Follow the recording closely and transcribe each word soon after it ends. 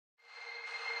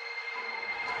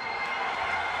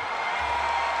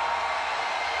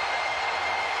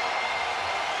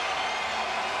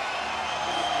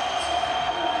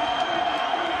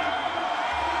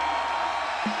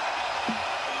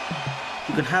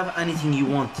can have anything you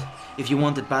want if you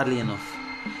want it badly enough.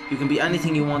 You can be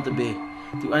anything you want to be,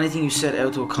 do anything you set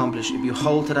out to accomplish if you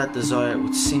hold to that desire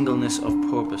with singleness of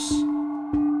purpose.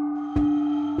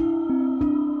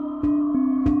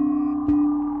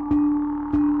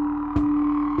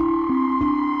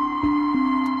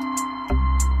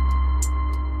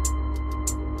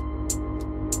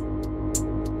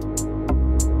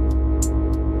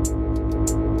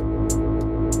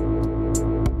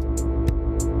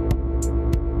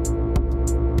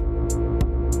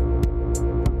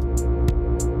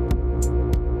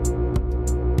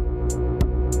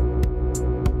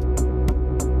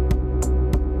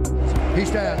 He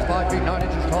stands 5 feet 9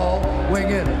 inches tall, weighing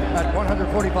in at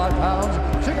 145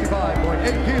 pounds,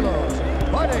 65.8 kilos,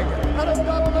 fighting out of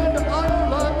Dublin,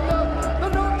 Ireland, the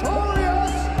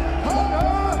Notorious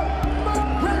Conor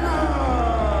McGregor!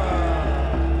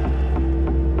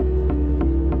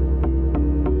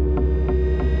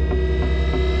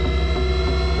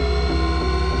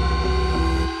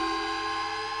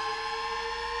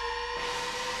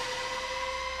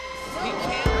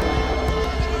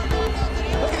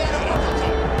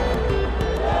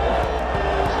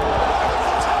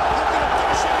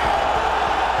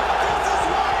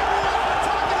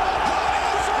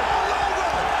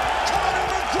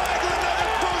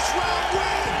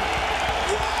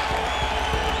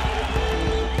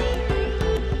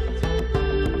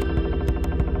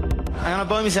 I'm gonna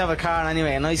buy myself a car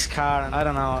anyway, a nice car, and I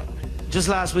don't know. Just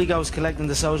last week I was collecting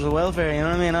the social welfare, you know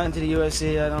what I mean? Out into the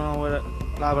UFC, I don't know what it,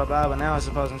 blah blah blah, but now I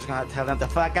suppose I'm just gonna have to tell them to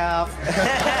fuck off.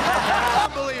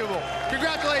 Unbelievable.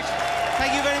 Congratulations.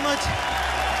 Thank you very much.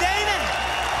 Dana!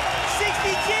 60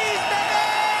 G's, baby!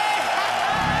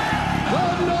 The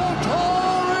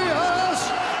Notorious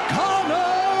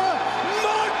Conor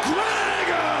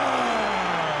McGregor!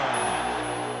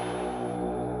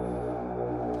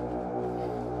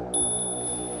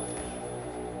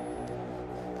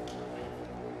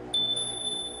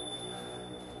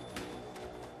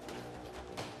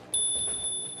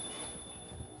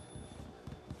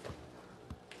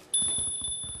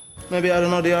 Maybe, I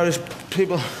don't know, the Irish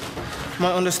people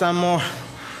might understand more.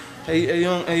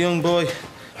 A young boy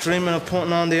dreaming of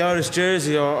putting on the Irish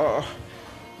jersey, or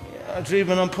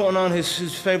dreaming of putting on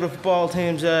his favourite football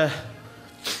team's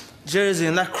jersey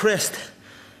and that crest,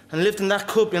 and lifting that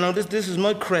cup, you know. This is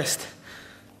my crest.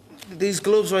 These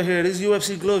gloves right here, these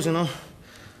UFC gloves, you know.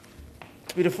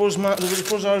 To be the first man, to be the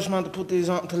first Irish man to put these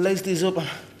on, to lace these up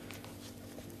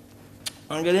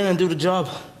and get in and do the job.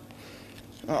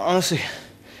 Honestly,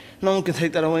 no one can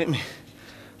take that away from me,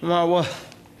 no matter what.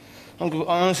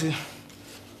 Honestly,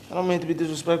 I don't mean to be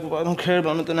disrespectful, but I don't care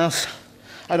about nothing else.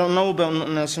 I don't know about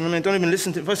nothing else. I mean, don't even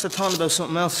listen to it. If I start talking about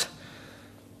something else,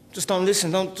 just don't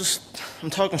listen. I'm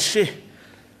talking shit.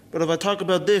 But if I talk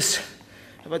about this,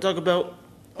 if I talk about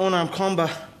unarmed combat,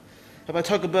 if I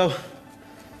talk about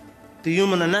the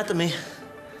human anatomy, you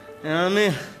know what I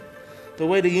mean? The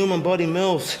way the human body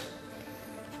moves,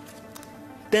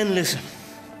 then listen.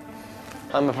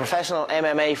 I'm a professional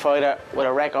MMA fighter with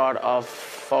a record of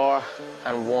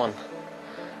 4-1.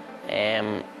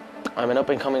 I'm an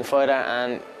up-and-coming fighter,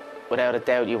 and without a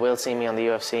doubt, you will see me on the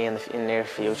UFC in the near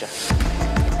future. Just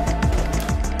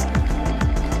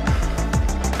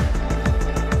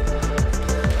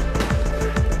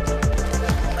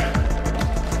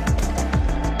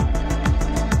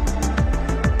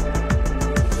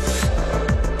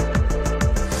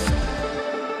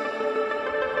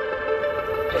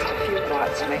a few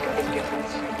thoughts make a big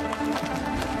difference.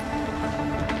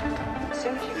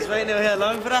 He's waiting out here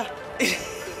long for that.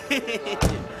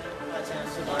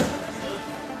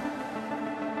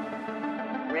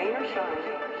 Rain or shine,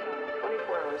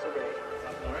 24 hours a day.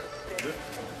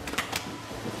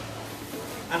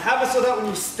 And have it so that when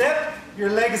you step, your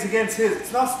leg is against his.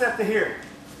 It's not step to here.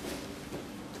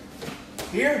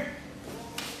 Here.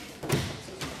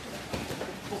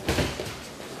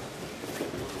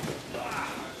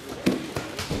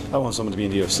 I want someone to be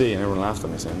in the UFC, and everyone laughed at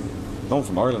me saying, no one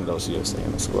from Ireland goes to the UFC.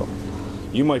 And I said, well,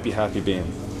 you might be happy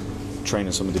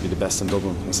training someone to be the best in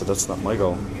Dublin. I said, that's not my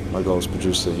goal. My goal is to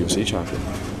produce a UFC champion.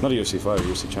 Not a UFC fighter, a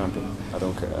UFC champion. I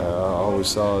don't care. I always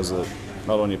saw as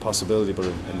not only a possibility, but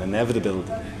an inevitability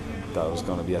that I was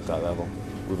going to be at that level.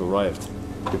 We've arrived.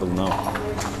 People know.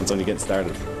 It's only getting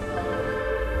started.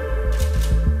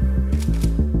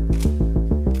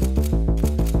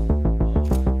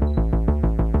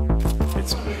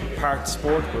 It's part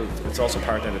sport, but it's also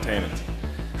part entertainment.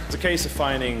 It's a case of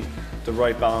finding the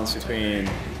right balance between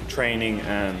training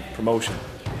and promotion,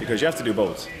 because you have to do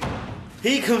both.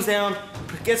 He comes down,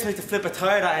 gets me to flip a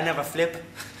tyre that I never flip.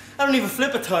 I don't even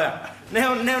flip a tyre.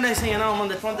 Now next thing you know, I'm on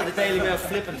the front of the Daily Mail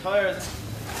flipping tyres.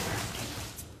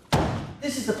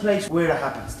 This is the place where it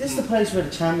happens. This is the place where the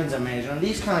champions are made. And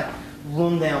these kind of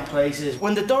run-down places.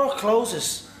 When the door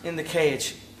closes in the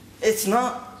cage, it's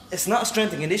not a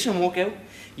strength and conditioning workout.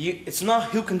 It's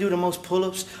not who can do the most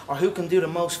pull-ups or who can do the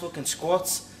most fucking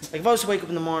squats. Like if I was to wake up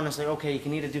in the morning, it's like, okay, you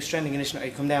can either do strength and conditioning or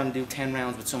you come down and do 10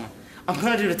 rounds with someone. I'm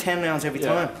gonna do the 10 rounds every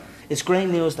time. It's great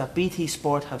news that BT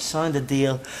Sport have signed a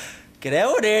deal. Get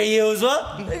out of there, you as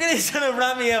well. Look at this, trying to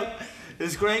rat me out.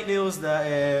 It's great news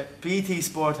that BT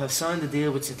Sport have signed a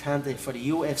deal with Satante for the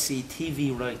UFC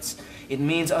TV rights. It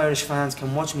means Irish fans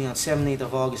can watch me on 17th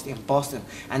of August in Boston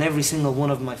and every single one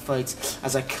of my fights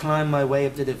as I climb my way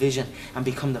up the division and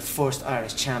become the first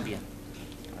Irish champion.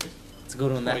 It's a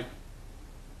good one, that.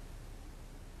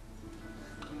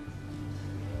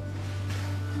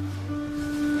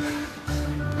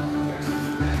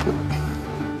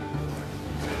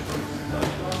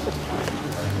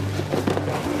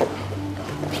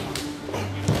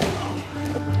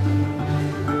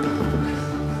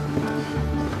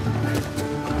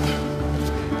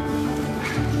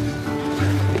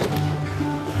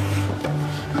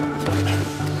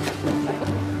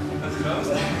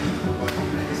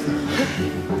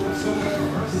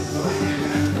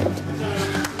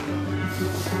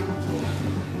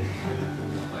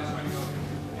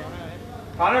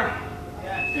 Connor?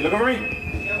 Yeah. You looking for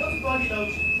me? Yeah, what's body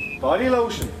lotion? Body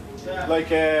lotion? Yeah. Like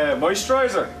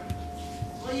moisturiser?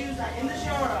 Will you use that in the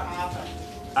shower or after?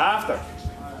 After.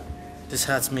 This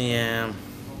hat's me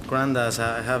granddad's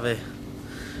hat. I have it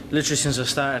literally since I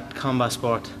started combat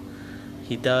sport.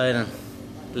 He died and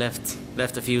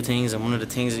left a few things, and one of the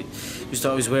things he used to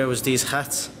always wear was these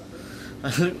hats.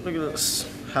 Look at this.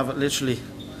 Have it literally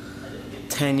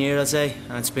 10 years, I'd say,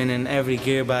 and it's been in every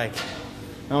gear bag.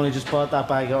 I only just bought that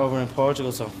bag over in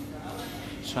Portugal, so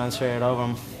transfer it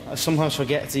over. I sometimes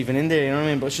forget it's even in there, you know what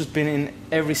I mean? But it's just been in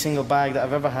every single bag that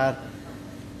I've ever had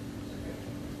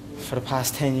for the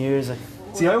past 10 years.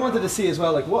 See, I wanted to see as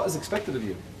well, like, what is expected of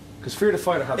you? Because Fear the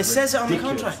Fighter has. It says it on the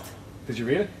contract. Did you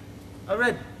read it? I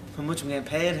read how much I'm getting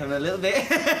paid and a little bit.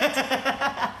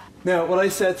 Now, what I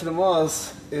said to them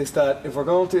is that if we're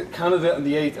going to Canada on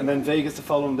the 8th and then Vegas the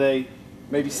following day,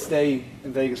 maybe stay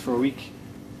in Vegas for a week.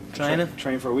 Training?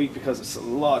 Train for a week because it's a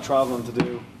lot of travelling to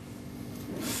do.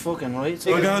 Fucking right.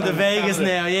 So we're going to Vegas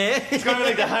now, yeah? It's going to be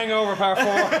like the Hangover Part 4.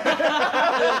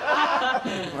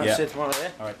 I'll see you tomorrow,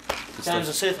 yeah? Alright. James,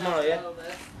 I'll see you tomorrow, yeah?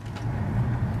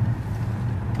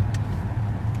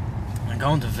 I'm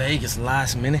going to Vegas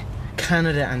last minute.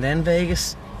 Canada and then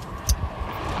Vegas.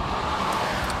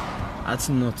 That's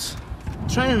nuts.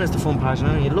 Training is the fun part, you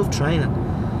know? You love training.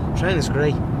 Training's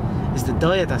great. It's the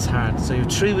diet that's hard. So you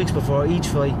have 3 weeks before each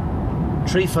fight,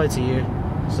 3 fights a year.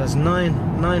 So that's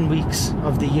nine weeks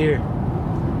of the year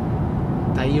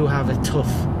that you have it tough.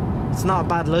 It's not a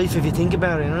bad life if you think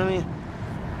about it, you know what I mean?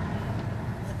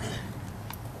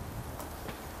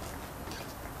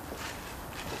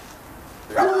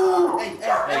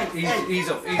 Ease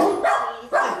up.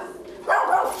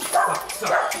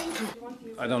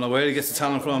 I don't know where he gets the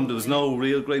talent from. There was no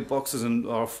real great boxers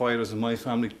or fighters in my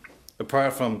family.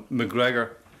 Apart from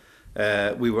McGregor,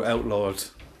 we were outlawed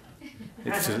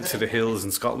to the hills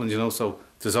in Scotland, you know, so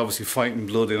there's obviously fighting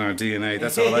blood in our DNA.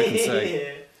 That's all I can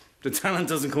say. The talent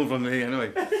doesn't come from me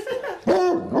anyway.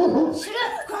 Go!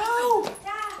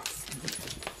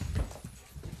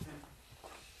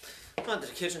 Come on to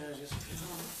the kitchen. Can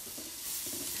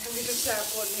we just start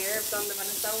putting herbs on them and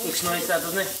it's done? Looks nice, that,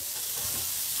 doesn't it?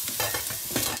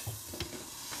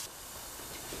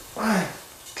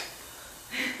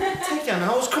 Take your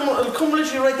nose. It'll come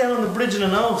literally right down on the bridge of the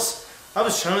nose. I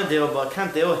was trying to do it, but I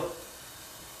can't do it.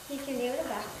 You can do the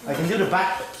back. I can do the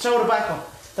back. Show the back one.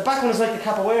 The back one is like the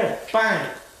capoeira. Bang.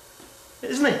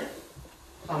 Isn't it?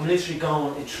 I'm literally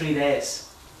going in 3 days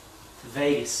to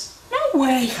Vegas. No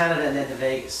way. Canada and then to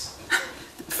Vegas.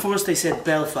 First they said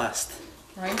Belfast.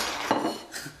 Right. And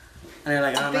they're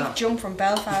like, I don't know. Big jump from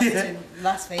Belfast to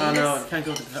Las Vegas. Oh no, I can't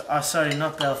go to... Oh, sorry,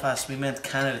 not Belfast. We meant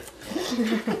Canada.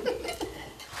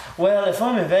 Well, if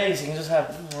I'm in Vegas, you can just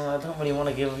have... Well, I don't really want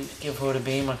to give her the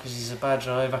Beamer because he's a bad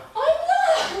driver. I'm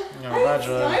not! You're a bad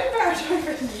driver. I'm a bad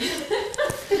driver.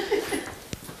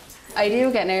 I do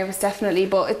get nervous, definitely,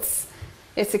 but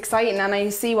it's exciting and I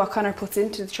see what Conor puts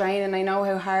into the training. I know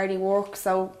how hard he works,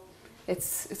 so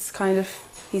it's kind of...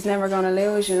 He's never going to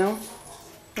lose, you know?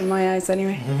 In my eyes,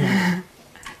 anyway.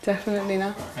 Definitely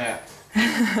not. Yeah.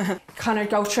 Conor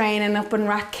go training up in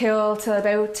Rathkill till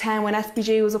about 10. When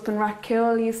SBG was up in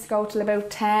Rathkill, he used to go till about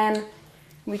 10.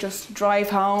 We just drive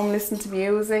home, listen to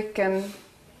music, and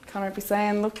Conor would be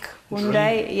saying, look, one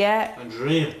day, yeah. A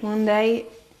dream. One day,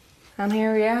 and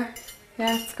here we are.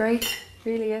 Yeah, it's great. It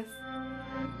really is.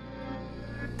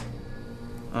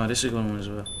 Oh, this is a good one as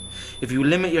well. If you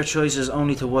limit your choices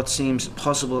only to what seems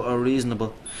possible or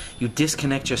reasonable, you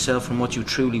disconnect yourself from what you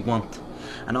truly want,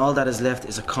 and all that is left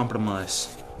is a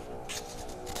compromise.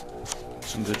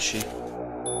 Some good shit.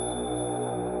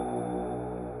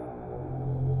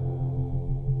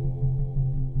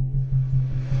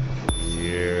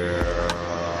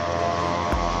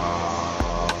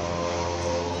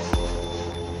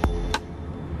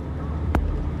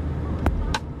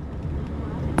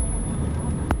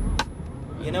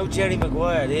 You know Jerry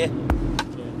Maguire, do you?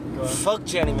 Fuck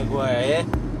Jerry Maguire, yeah?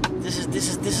 This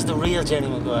is the real Jerry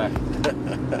Maguire.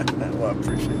 Well, I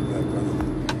appreciate that, brother.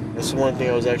 That's the one thing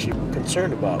I was actually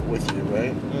concerned about with you,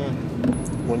 right?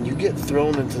 When you get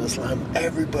thrown into the slime,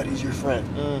 everybody's your friend.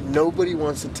 Nobody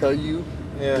wants to tell you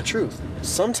the truth.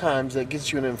 Sometimes that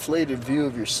gets you an inflated view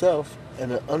of yourself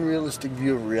and an unrealistic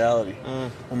view of reality.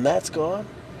 When that's gone,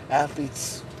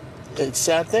 athletes, it's a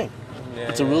sad thing.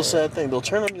 It's a real sad thing. They'll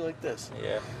turn on you like this.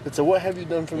 It's a "what have you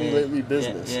done for me lately"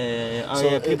 business. Oh,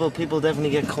 so people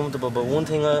definitely get comfortable, but one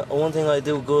thing I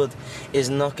do good is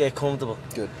not get comfortable.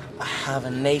 Good. I have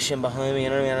a nation behind me, you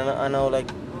know what I mean? I know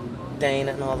like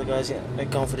Dana and all the guys, they're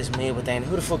going for this meal with Dana.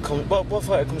 Who the fuck comes? What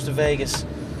fighter comes to Vegas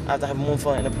after having one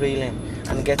fight in a prelim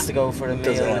and gets to go for a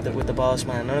meal with the boss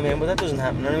man? You know what I mean? But that doesn't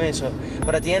happen. You know what I mean? So,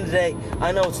 but at the end of the day,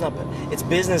 I know it's not. It's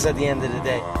business at the end of the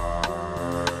day.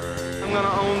 I'm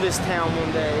gonna own this town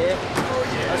one day, yeah? Oh,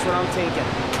 yeah. That's what I'm thinking.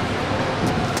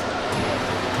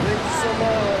 Thank you so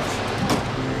much.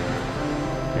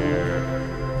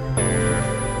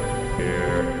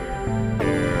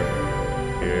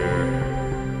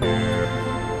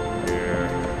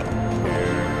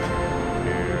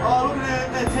 Oh, look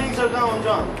at the things are going,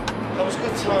 John. That was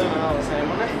good timing all the time,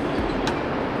 wasn't it?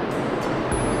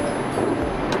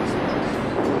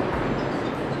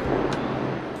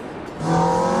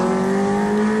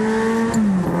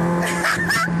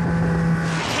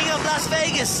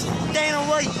 Dana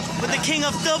White with the King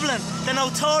of Dublin, the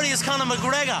Notorious Conor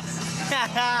McGregor.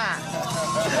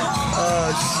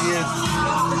 Oh shit.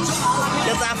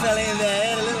 Get that fella in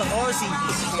there, a little horsey.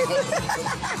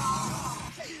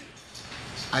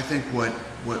 I think what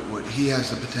he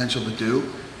has the potential to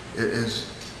do is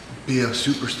be a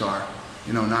superstar,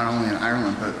 you know, not only in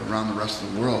Ireland but around the rest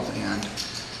of the world. And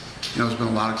you know, there's been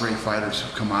a lot of great fighters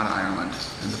who've come out of Ireland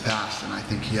in the past, and I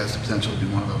think he has the potential to be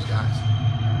one of those guys.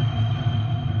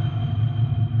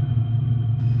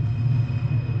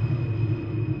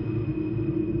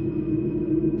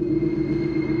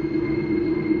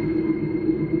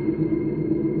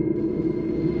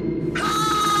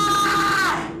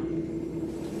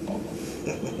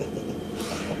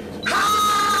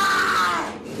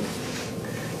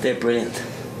 They're brilliant.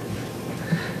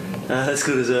 That's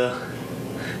good as well.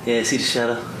 Yeah, see the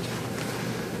shadow.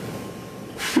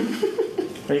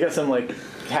 You got some like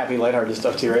happy, lighthearted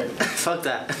stuff too, right? Fuck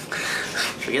that.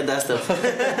 Forget that stuff. Yeah,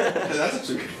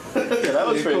 that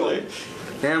looks pretty cool.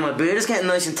 Yeah, my beard is getting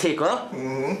nice and thick, huh?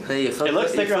 Hey, you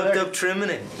fucked up trimming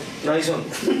it. Nice one.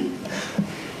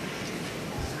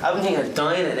 I've been thinking of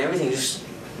dyeing it and everything just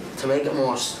to make it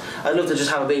more. I'd love to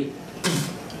just have a big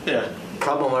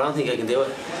problem, but I don't think I can do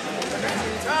it.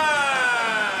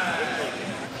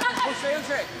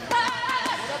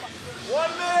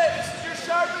 One minute. This is your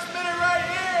sharpest minute right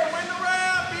here. Win the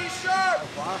round. Be sharp.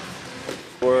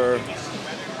 We're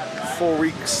 4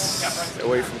 weeks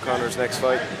away from Conor's next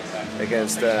fight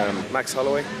against Max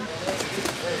Holloway.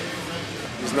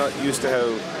 He's not used to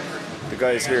how the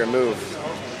guys here move,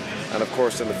 and of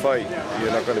course in the fight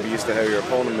you're not going to be used to how your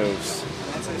opponent moves.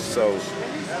 So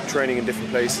training in different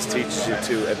places teaches you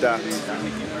to adapt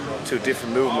to a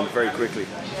different movement very quickly.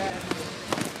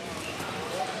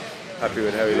 Happy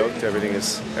with how he looked.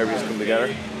 Everything's come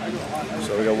together.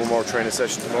 So we got one more training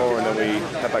session tomorrow, and then we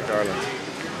head back to Ireland.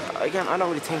 Again, I don't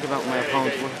really think about my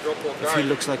opponent. If he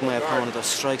looks like my opponent or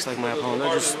strikes like my opponent,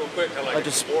 I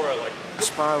just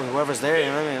spar with whoever's there. You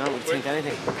know what I mean? I don't really think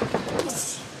anything.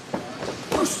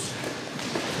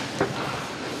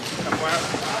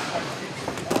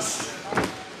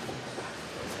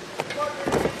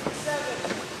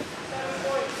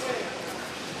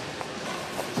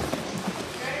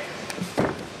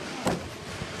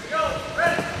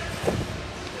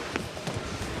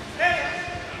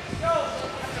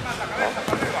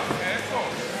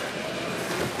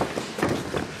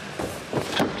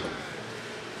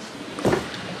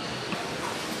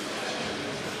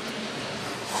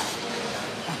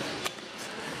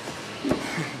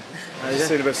 I was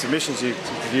saying about submissions, you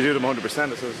do them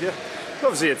 100%. So yeah,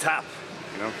 obviously a tap,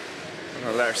 you know. We're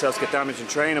going to let ourselves get damaged in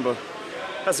training, but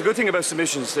that's the good thing about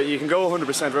submissions, that you can go 100%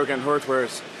 without getting hurt,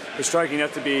 whereas with striking you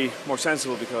have to be more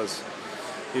sensible because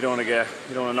you don't want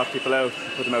to knock people out,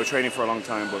 put them out training for a long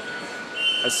time. But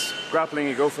as grappling,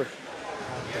 you go for.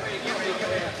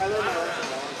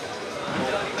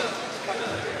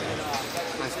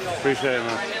 Appreciate it,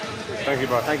 man. Thank you,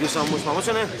 bro. Thank you so much, man. What's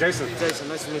your name? Jason. Jason,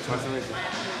 nice to meet you. Nice to meet you.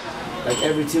 Like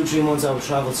every 2-3 months I would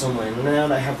travel somewhere, and now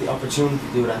that I have the opportunity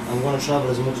to do that, I'm going to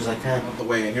travel as much as I can. The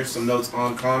way, and here's some notes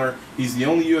on Conor. He's the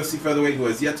only UFC featherweight who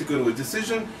has yet to go to a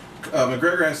decision.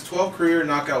 McGregor has 12 career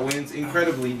knockout wins.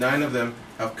 Incredibly, 9 of them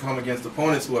have come against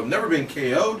opponents who have never been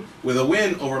KO'd. With a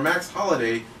win over Max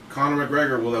Holloway, Conor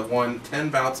McGregor will have won 10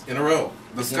 bouts in a row.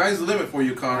 The sky's the limit for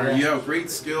you, Conor. Yeah. You have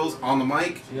great skills on the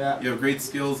mic. Yeah. You have great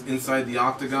skills inside the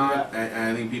octagon,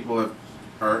 and I think people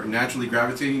are naturally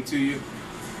gravitating to you.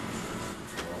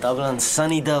 Dublin,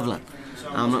 sunny Dublin.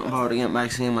 I'm looking forward to getting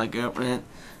back seeing my girlfriend,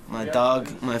 my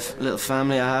dog, my little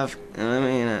family I have, you know what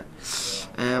I mean?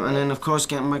 And then of course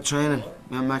getting back training,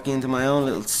 getting back into my own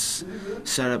little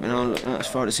setup, you know, looking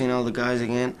forward to seeing all the guys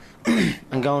again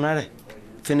and going at it.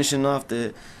 Finishing off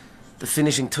the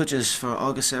finishing touches for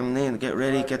August 17th, get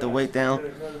ready, get the weight down.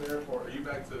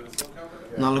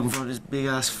 Not looking for this big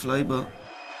ass flight, but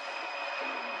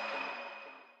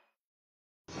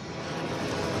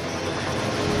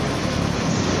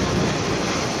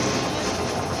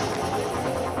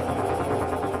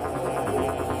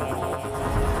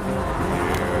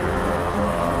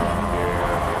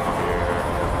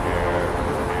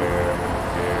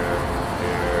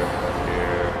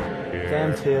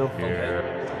them too.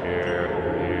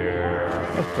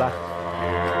 It's black.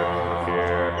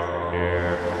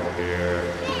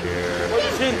 What do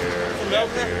you think? Some milk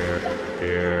there?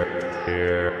 You're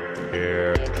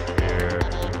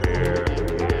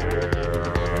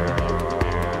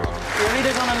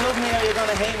either gonna love me or you're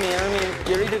gonna hate me. You know what I mean,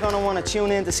 you're either gonna want to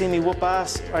tune in to see me whoop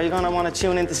ass, or you're gonna want to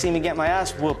tune in to see me get my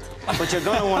ass whooped. But you're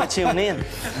gonna want to tune in.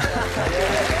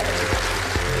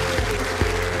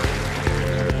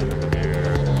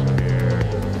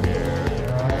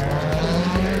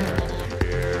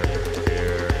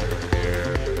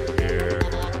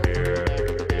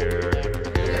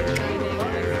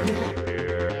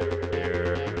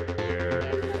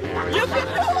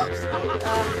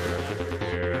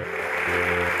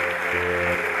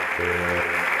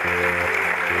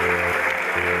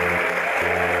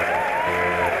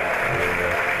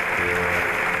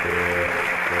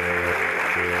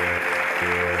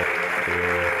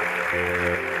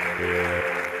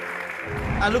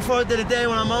 I look forward to the day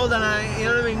when I'm old and you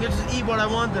know what I mean, just eat what I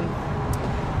want and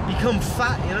become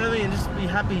fat, you know what I mean, just be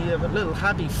happy, a little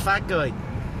happy fat guy.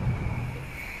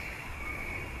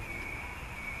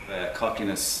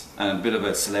 Cockiness and a bit of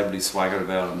a celebrity swagger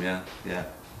about him, yeah. Have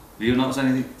you noticed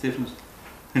anything different?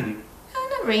 No,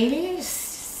 not really. Just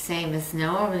same as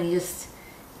normal.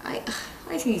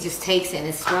 I think he just takes it in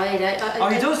his stride.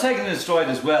 He does take it in his stride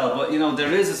as well, but you know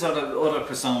there is a sort of other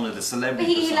persona, the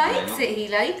celebrity he persona. likes it. He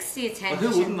likes the attention.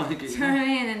 Well, who wouldn't like it? Do you know what I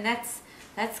mean? And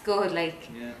that's good. Like,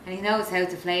 and he knows how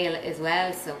to play it as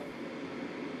well. So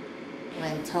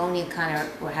when Tony and Conor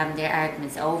were having their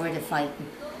arguments over the fighting,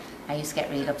 I used to get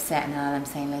really upset and all. I'm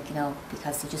saying, like, you know,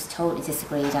 because they just totally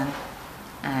disagreed on it.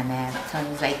 And Tony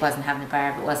was like, wasn't having a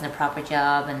barb, it wasn't a proper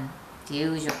job, and the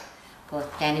usual. But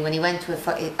then when he went to a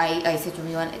fight, I said to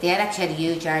him, they had actually had a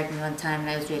huge argument one time, and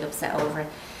I was really upset over it.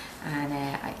 And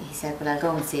he said, well, I'll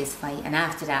go and see his fight. And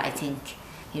after that, I think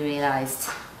he realised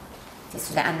this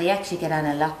was that. And they actually get on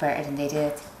a lot better than they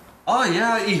did. Oh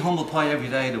yeah, I eat humble pie every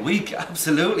day of the week,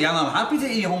 absolutely, and I'm happy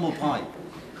to eat humble pie.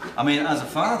 I mean, as a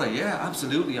father, yeah,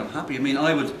 absolutely, I'm happy. I mean,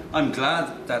 I'm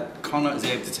glad that Conor is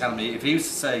able to tell me, if he was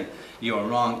to say, you're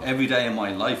wrong every day of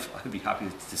my life, I'd be happy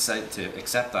to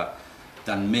accept that,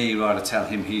 than me rather tell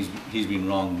him he's been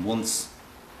wrong once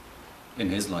in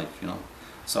his life, you know.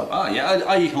 So, yeah,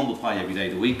 I eat humble pie every day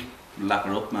of the week. Lap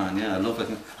her up, man, yeah, I love it.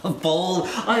 I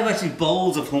have actually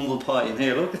bowls of humble pie in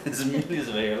here, look, there's millions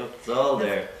of here, look, it's all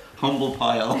there. Humble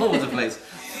pie all over the place.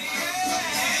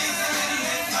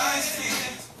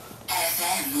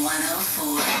 FM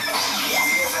 104.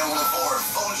 FM 104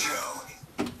 phone show.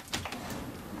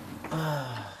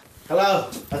 Hello,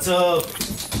 what's up?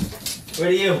 Where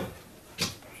are you?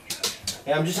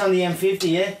 Yeah, I'm just on the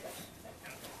M50, yeah?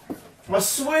 I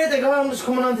swear to God, I'm just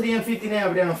coming onto the M50 now, I'll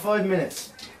be there in 5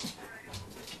 minutes.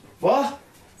 What?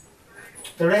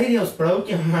 The radio's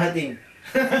broken, Martin.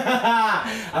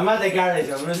 I'm at the garage,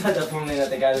 I'm just at the phone at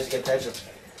the garage to get petrol.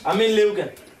 I'm in Lucan.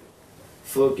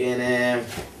 Fucking,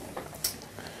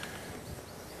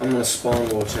 I'm gonna spawn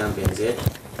world champions, yeah?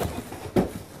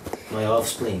 My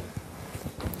offspring.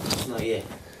 It's not yet.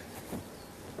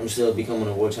 I'm still becoming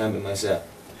a world champion myself.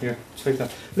 Here, take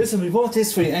that. Listen, we bought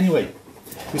this for you anyway.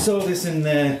 We saw this in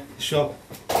the shop.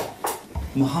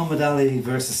 Muhammad Ali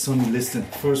versus Sonny Liston.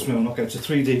 First round knockout. It's a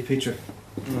 3D picture.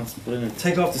 That's brilliant.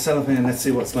 Take off the cellophane and let's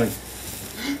see what it's like.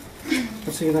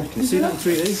 Let's see that. Can you see that in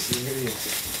 3D?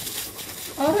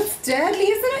 Oh, that's deadly,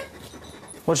 isn't it?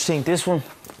 What do you think, this one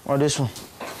or this one?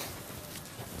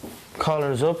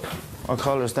 Collars up or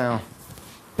collars down?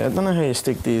 Yeah, I don't know how you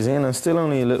stick these in. I'm still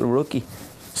only a little rookie.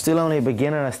 Still only a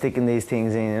beginner at sticking these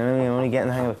things in. You know what I mean? I'm only getting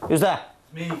the hang of it. Who's that?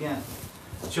 Me again.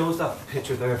 Shows that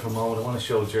picture there from Old. I want to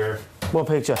show Jer. What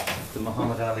picture? The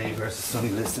Muhammad Ali versus Sonny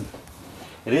Liston.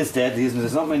 It is deadly, isn't it?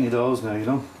 There's not many of those now, you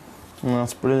know? Oh,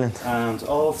 that's brilliant. And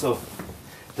also,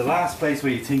 the last place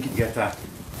where you think you'd get that,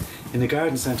 in the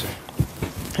garden centre.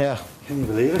 Yeah. Can you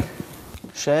believe it?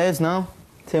 Shades, no?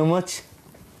 Too much?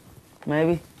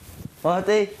 Maybe? What,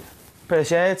 D? Pair of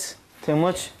shades? Too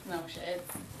much? No shades.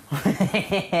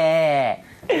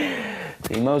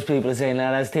 See, most people are saying,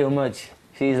 no, that's too much.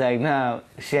 She's like, no,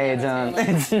 shades on.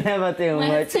 It's never too When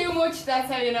much. it's too much,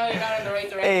 that's how you know you're not in the right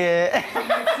direction. Yeah.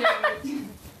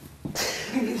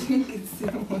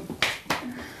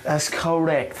 That's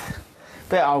correct.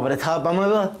 Bit over the top, am I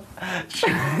not?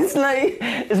 It's not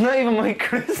even my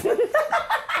Christmas.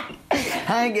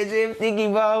 Handkerchief, dicky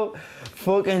bow,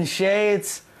 fucking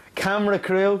shades, camera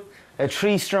crew, a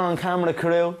 3-strong camera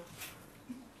crew.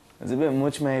 It's a bit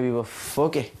much maybe, but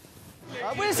fuck it.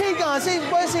 Where's he going?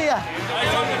 Where's he at?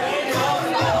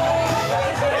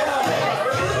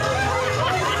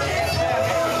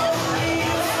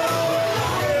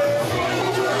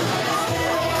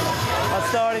 What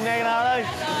story, Megan, all right?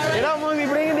 You don't mind me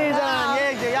bringing these on?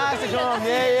 Yeah, you asked to come.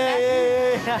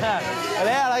 Yeah. Well,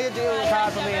 yeah, I get you a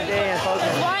card for me a day and focus.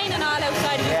 There's wine and all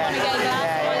outside if you want to get a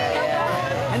glass.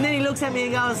 Yeah. And then he looks at me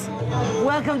and goes,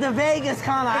 welcome to Vegas,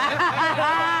 Conor.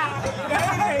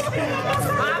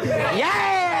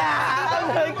 Yeah!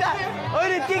 I'm like that. I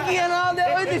had the dicky and all that, I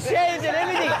had the shades and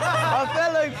everything. I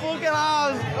felt like fucking, oh,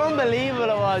 it was unbelievable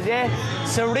it was, yeah?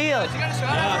 Surreal.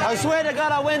 I swear to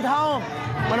God, I went home,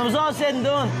 when it was all said and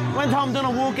done, went home, done a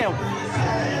walkout.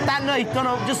 That night, done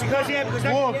a, just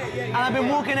walk. And I've been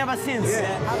walking ever since.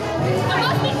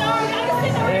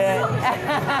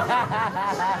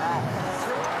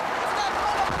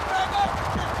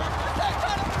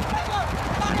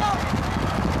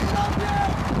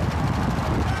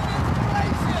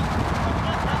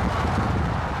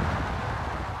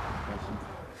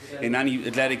 In any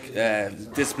athletic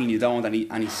discipline, you don't want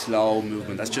any slow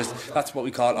movement. That's what we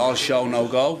call all show, no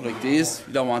go. Like these,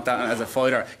 you don't want that as a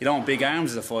fighter. You don't want big arms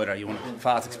as a fighter. You want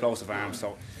fast, explosive arms.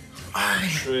 So,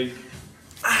 3,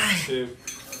 2, 4,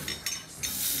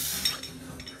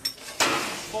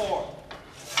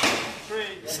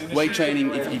 3. Weight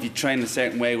training, if you train a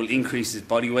certain way, will increase his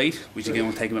body weight, which again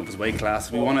will take him up his weight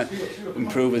class. We want to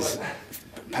improve his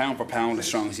pound per pound as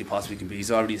strong as he possibly can be. He's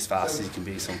already as fast as he can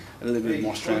be, so a little bit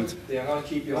more strength. Yeah, I'm going to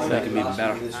keep you on make him even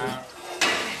better.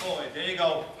 There you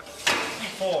go.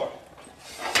 4,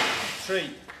 3,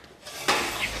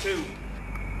 2.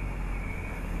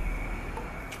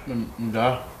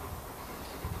 Yeah.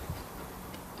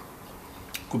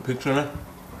 Good picture, innit?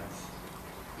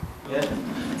 Yeah.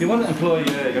 You want to employ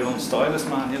your own stylist,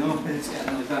 man, you know? It's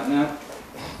getting like that now.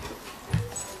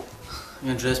 I'm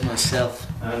gonna dress myself.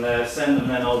 And send them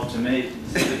then over to me,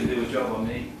 so they can do a job on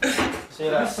me. See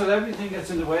that? So everything gets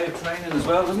in the way of training as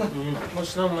well, doesn't it?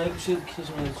 What's not, Mike? She'll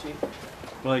kiss me in the cheek.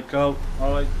 Right, go.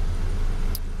 Alright.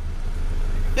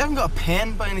 You haven't got a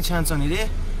pen by any chance on you, do you?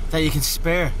 That you can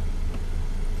spare?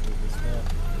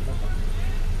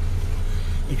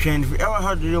 You can, if you ever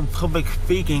heard to do public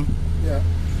speaking, Yeah.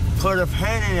 put a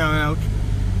pen in your mouth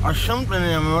or something in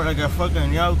your mouth like a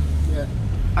fucking yoke, Yeah.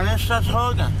 and then start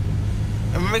talking.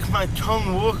 It makes my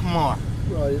tongue work more.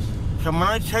 Right. So when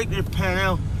I take this pen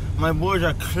out, my words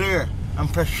are clear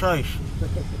and precise.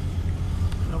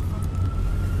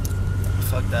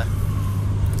 Fuck that.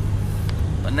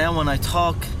 But now when I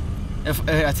talk, if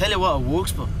I tell you what, it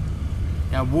works, but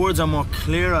yeah, words are more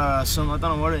clear or something. I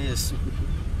don't know what it is.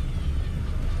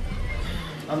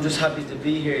 I'm just happy to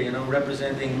be here, you know,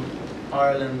 representing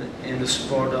Ireland in the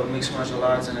sport of mixed martial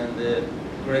arts and in the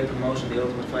great promotion, the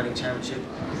Ultimate Fighting Championship.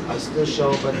 I still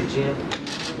show up at the gym.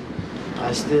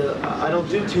 I don't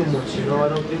do too much, you know, I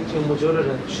don't do too much other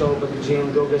than show up at the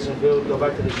gym, go get some food, go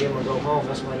back to the gym and go home.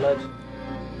 That's my life.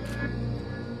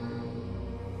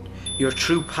 Your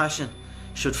true passion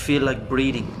should feel like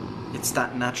breathing. It's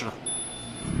that natural.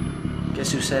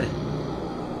 Guess who said it?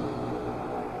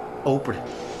 Oprah.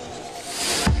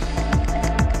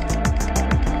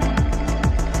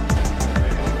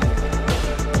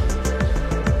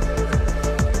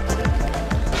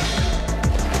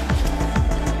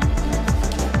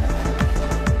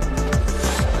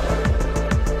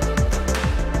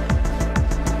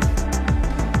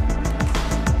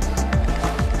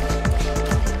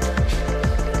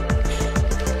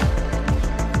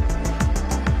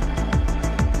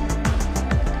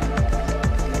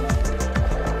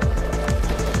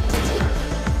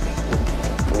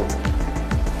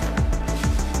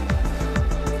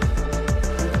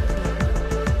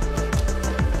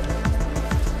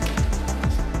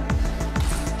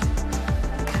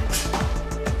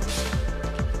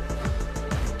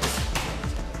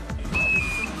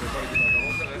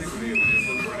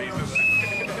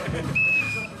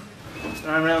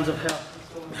 9 rounds of hell.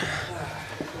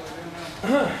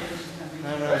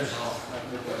 9 rounds of hell.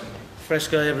 Fresh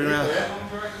guy every round.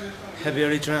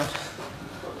 Heavier each round.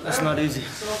 That's not easy.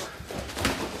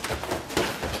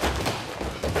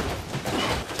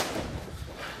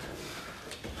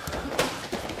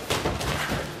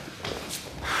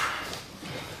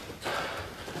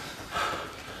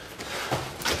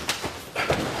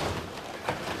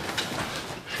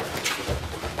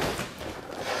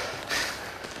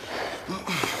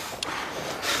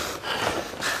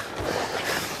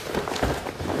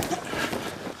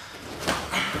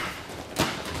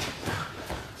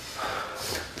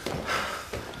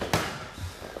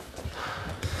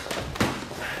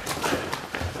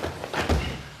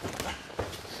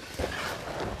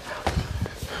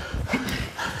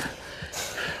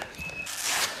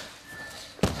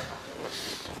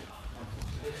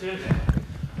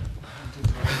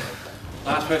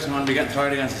 Last person I want to be getting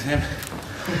tired against is him.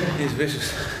 He's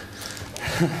vicious.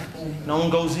 No one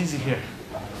goes easy here.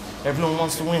 Everyone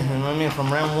wants to win, you know what I mean?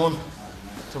 From round 1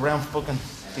 to round fucking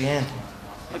the end.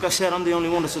 Like I said, I'm the only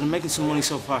one that's making some money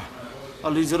so far.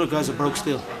 All these other guys are broke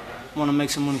still. Want to make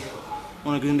some money.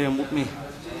 Want to get in there and whoop me.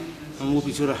 And whoop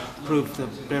each other. Prove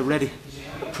that they're ready.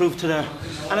 Prove to their...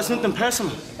 And it's nothing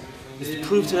personal. It's to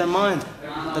prove to their mind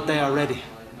that they are ready.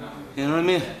 You know what I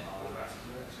mean?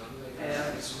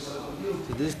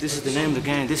 This is the name of the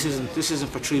game. This isn't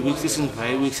for 3 weeks. This isn't for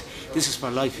 8 weeks. This is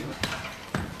for life.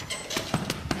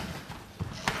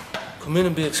 Come in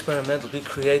and be experimental. Be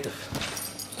creative.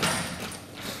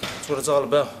 That's what it's all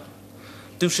about.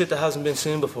 Do shit that hasn't been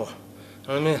seen before. You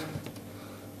know what I mean?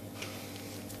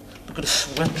 Look at this.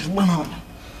 Just went on.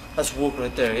 That's work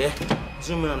right there, yeah?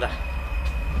 Zoom in on that.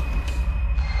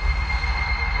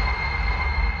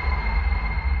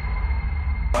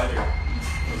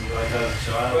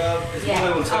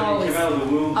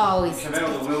 Always.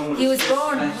 He was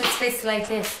born with fists like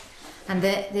this. And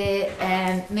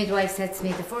the midwife said to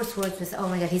me, the first words was, oh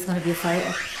my God, he's going to be a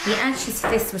fighter. He actually, his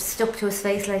fists were stuck to his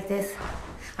face like this.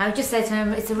 I just said to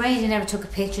him, it's a range, I never took a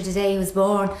picture the day he was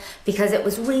born because it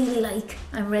was really like,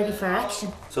 I'm ready for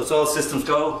action. So it's all systems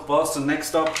go. Boston, next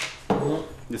stop.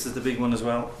 This is the big one as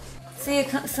well. See you,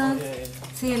 son.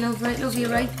 See you, love, right? Love you,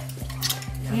 right?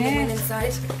 Yeah.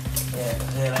 Inside.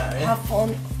 Yeah. Have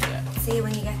fun. Yeah. See you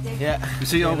when you get there. Yeah. You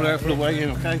see you over there for the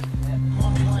weigh-in, okay?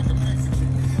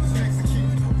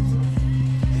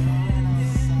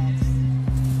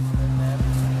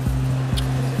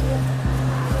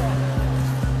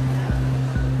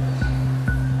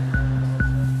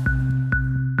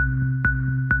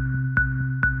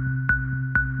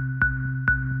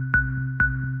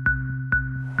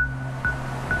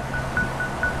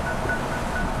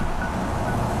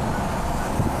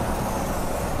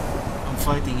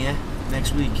 Fighting, yeah?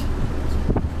 Next week.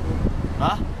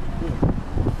 Huh?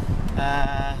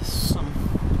 Some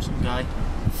guy.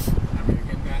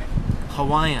 American guy?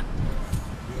 Hawaiian.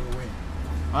 You'll win.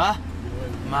 Huh?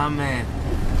 My man.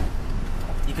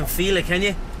 You can feel it, can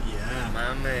you? Yeah.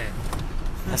 My man.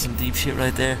 That's some deep shit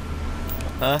right there.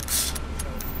 Huh?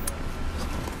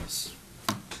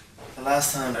 The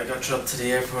last time I got dropped to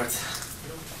the airport,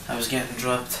 I was getting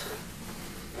dropped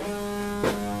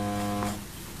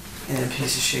in a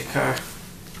piece of shit car.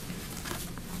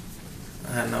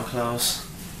 I had no clothes.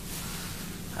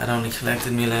 I'd only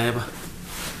collected my labour.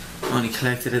 Only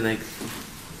collected it like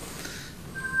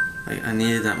I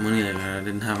needed that money. Like I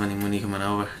didn't have any money coming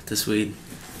over to Sweden.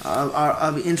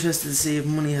 I'll be interested to see if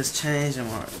money has changed them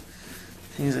or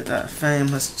things like that. Fame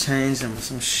has changed them or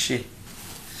some shit.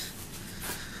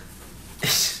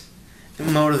 It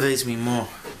motivates me more.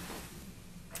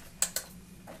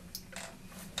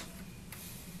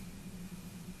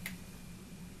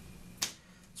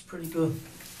 Pretty good.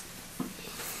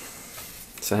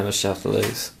 So how much do you have to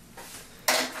lose?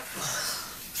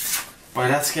 By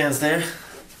that scale's there,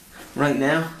 right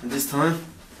now, at this time.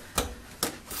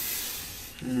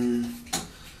 9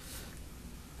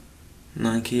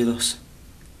 kilos.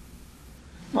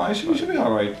 No, you should be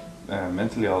alright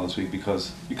mentally all this week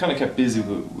because you kind of kept busy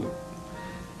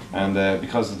and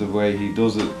because of the way he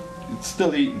does it, it's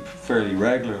still eating fairly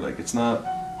regular. Like it's not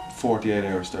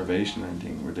 48-hour starvation or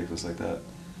anything ridiculous like that.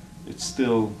 It's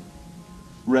still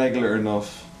regular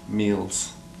enough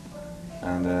meals,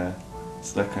 and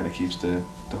so that kind of keeps the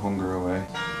hunger away.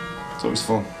 So it was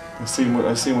fun. I see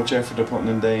much effort they're putting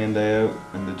in day out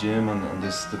in the gym, and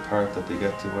this is the part that they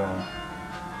get to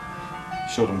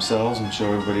show themselves and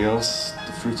show everybody else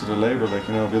the fruits of their labour. Like,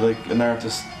 you know, it'd be like an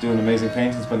artist doing amazing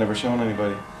paintings but never showing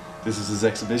anybody. This is his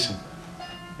exhibition.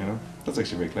 You know, that's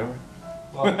actually very clever.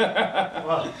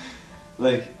 What?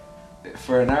 Like,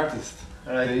 for an artist,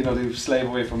 Right. You know, they slave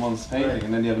away for months painting,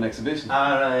 and then you have an exhibition.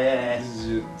 Yeah.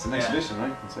 It's an exhibition,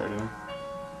 right? On Saturday night.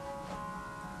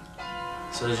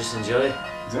 So I just enjoy it.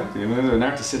 Exactly. I mean, an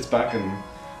artist sits back and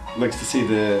likes to see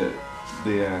the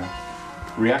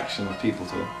reaction of people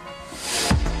to it.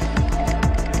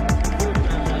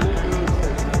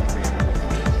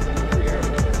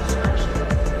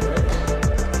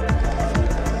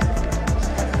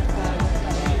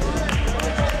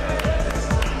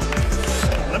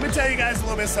 Let me tell you guys a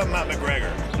little bit something about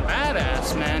McGregor.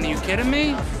 Badass, man. Are you kidding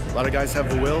me? A lot of guys have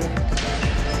the will.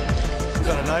 He's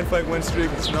on a 9-fight win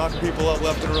streak. He's knocking people out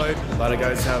left and right. A lot of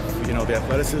guys have, you know, the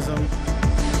athleticism.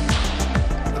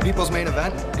 The people's main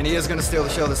event, and he is going to steal the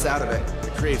show this Saturday.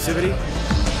 Creativity.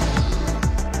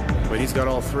 But he's got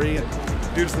all three.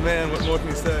 Dude's the man. What more can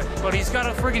you say? But he's got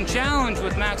a friggin' challenge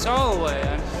with Max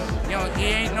Holloway. You know, he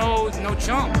ain't no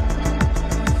chump.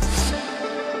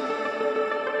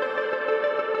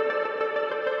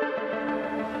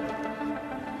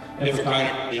 And for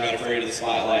Conor, you're not afraid of the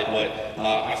spotlight, but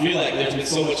I feel like there's been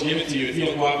so much given to you. If you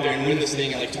don't go out there and win this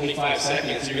thing in like 25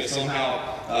 seconds, you're going to somehow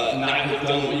not have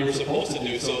done what you were supposed to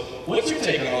do. So what's your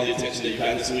take on all the attention that you've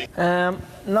had this week?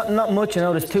 Not much, you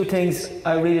know. There's two things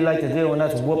I really like to do, and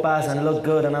that's whoop ass and look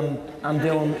good. And I'm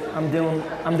doing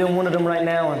one of them right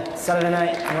now. And Saturday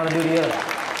night, I'm gonna do the other.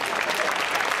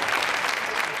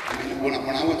 When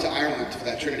I went to Ireland for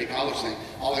that Trinity College thing,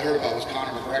 all I heard about was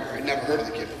Conor McGregor. I'd never heard of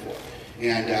the kid before.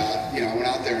 And, you know, I went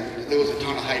out there and there was a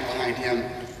ton of hype behind him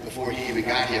before he even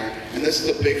got here. And this is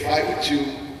a big fight with two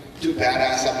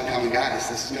badass up-and-coming guys.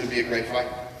 This is going to be a great fight.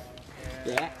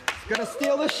 Yeah. It's going to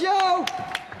steal the show!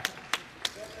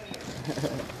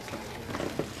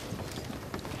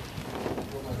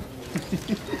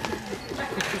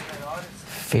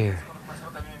 Fear.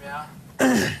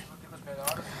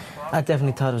 I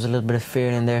definitely thought there was a little bit of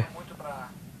fear in there.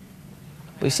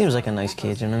 But he seems like a nice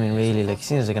kid, you know what I mean? Really, like, he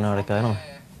seems like an alright guy, don't he?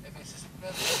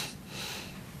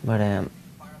 But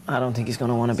I don't think he's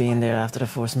gonna want to be in there after the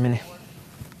first minute.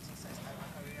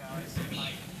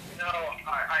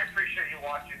 I appreciate you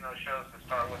watching those shows to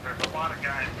start with. There's a lot of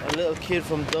guys. A little kid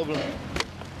from Dublin,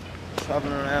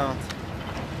 traveling around,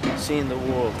 seeing the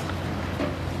world.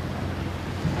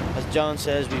 As John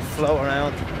says, we float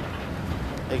around,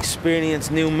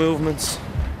 experience new movements,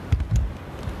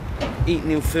 eat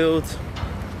new food,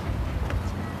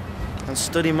 and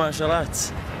study martial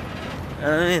arts. You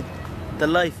know what I mean? The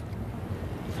life.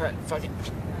 Fuck it.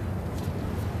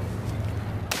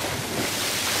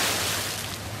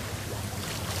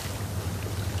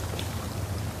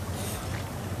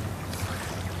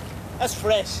 That's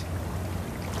fresh.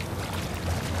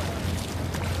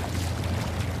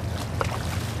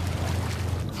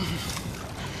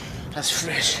 That's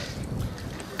fresh.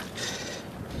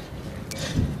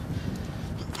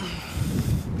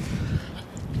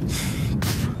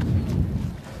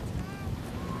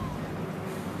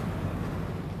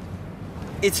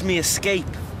 It's my escape.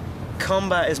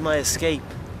 Combat is my escape.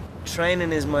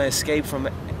 Training is my escape from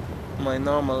my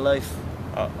normal life.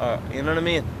 You know what I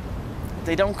mean?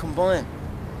 They don't combine.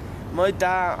 My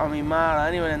dad or my ma or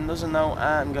anyone that doesn't know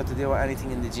and got to do with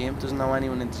anything in the gym, doesn't know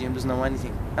anyone in the gym, doesn't know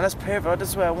anything. And that's perfect,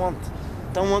 that's what I want.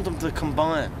 Don't want them to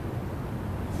combine.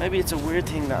 Maybe it's a weird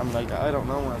thing that I'm like that. I don't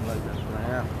know why I'm like that, but I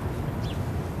am.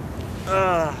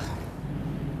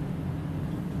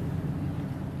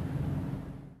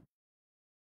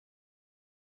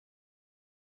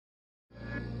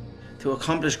 To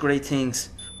accomplish great things,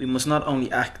 we must not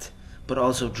only act, but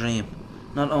also dream.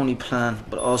 Not only plan,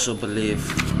 but also believe.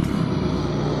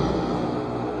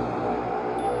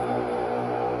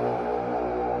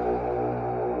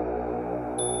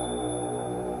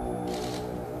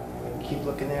 Keep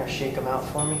looking there, shake them out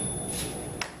for me.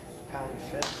 Pound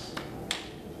your fists.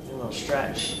 Do a little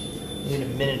stretch. You need a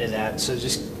minute of that, so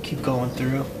just keep going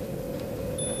through.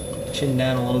 Chin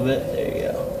down a little bit, there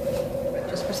you go.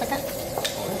 Just for a second.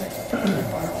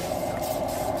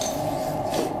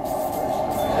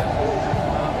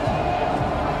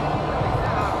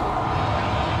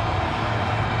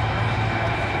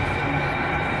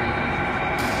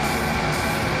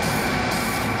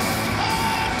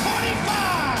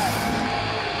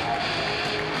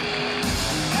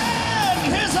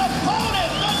 His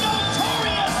opponent, the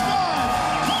Notorious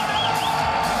Conor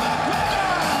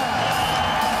McGregor!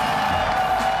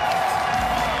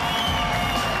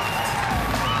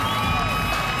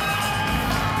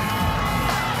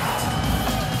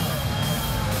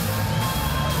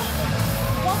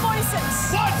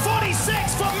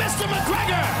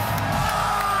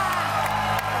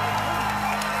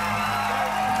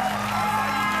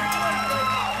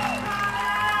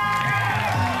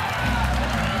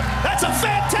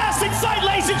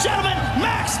 and gentlemen,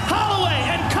 Max Holloway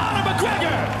and Conor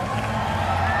McGregor.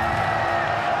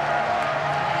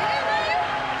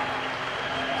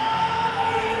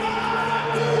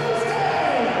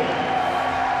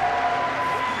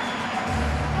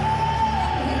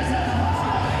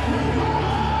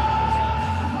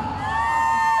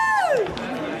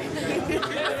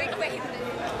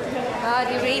 God,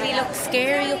 he really looked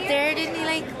scary up there, didn't he?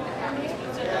 Like,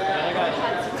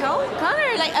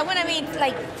 Conor, like, when I mean,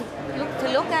 like, to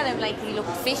look at him, like, he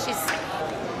looked vicious.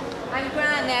 I'm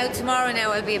grand now. Tomorrow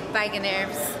now I'll be a bag of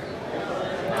nerves.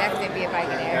 Definitely be a bag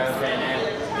of nerves.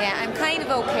 Yeah, I'm kind of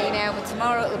okay now, but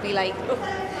tomorrow it'll be like,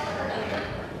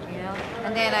 you know.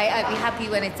 And then I'll be happy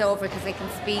when it's over because I can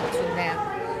speak to him now.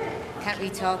 Can't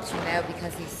really talk to him now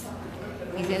because he's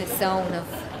in a zone of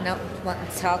not wanting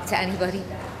to talk to anybody.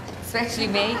 Especially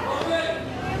me.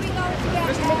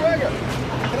 Mr. McGregor,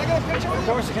 can I get a picture with you? Of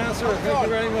course you can, sir. Thank you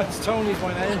very much. Tony's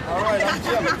my name. All right, I'm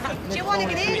Jim. Do you want to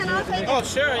get in and I'll take it? Oh,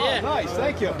 sure, yeah. Oh, nice,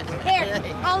 thank you. Here,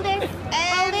 hold this.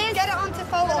 Hold this. Get it onto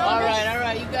photo. All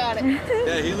right, you got it.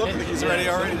 Yeah, he looked like he's ready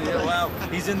already. Yeah, wow.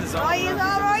 He's in the zone. Are you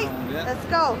all right? Yeah. Let's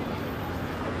go.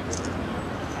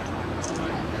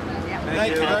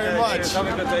 Thank you very much. Have a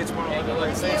good day tomorrow.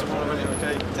 I'll see you tomorrow.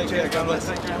 Okay. Take care. God bless.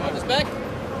 Thank you very much. Respect.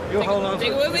 You hold on to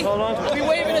Take it. it with me. Hold on to I'll be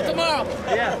waving it tomorrow.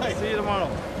 Yeah, see you tomorrow.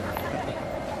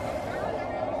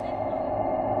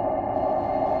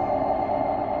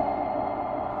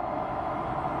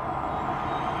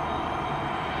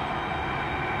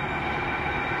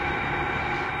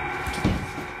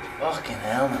 Fucking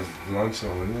hell, man. Long show,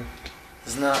 isn't it?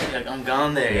 It's not like I'm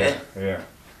gone there, yeah? Yeah.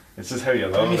 It's just how you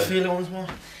Let load me it. feel it once more.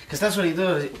 Because that's what he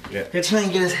does. Yeah. He'll try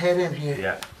and get his head in here.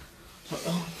 Yeah.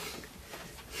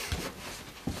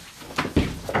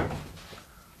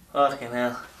 Fucking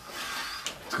hell.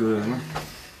 It's good, isn't it?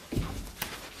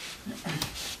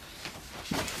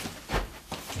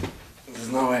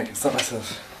 There's no way I can stop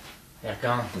myself. Yeah,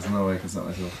 gone. There's no way I can stop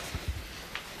myself.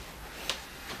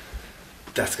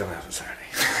 That's gonna happen Saturday.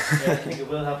 Yeah, I think it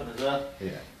will happen as well.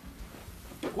 Yeah.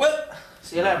 Well,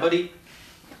 see you later, buddy.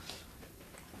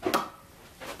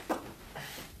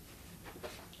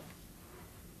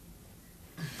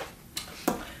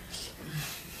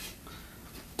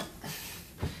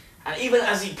 And even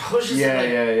as he pushes Yeah, it,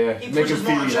 like, yeah. he Make pushes him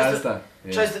more feel and he tries has to, that.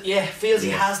 Yeah. Tries to, feels he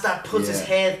has that, puts his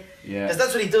head. Yeah. Because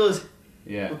that's what he does.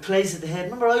 Yeah. With plays at the head.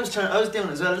 Remember, I was doing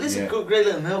it as well. This is a good, great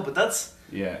little move, but that's.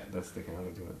 Yeah, that's the kind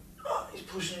of do it. Oh, he's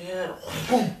pushing the head.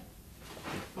 Boom.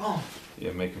 Boom.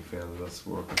 Yeah, make him feel that that's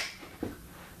working.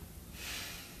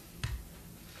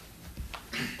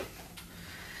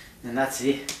 And that's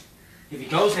it. If he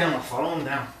goes down, I'll follow him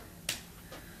down.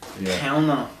 Yeah. Count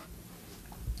on him.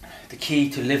 The key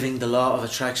to living the law of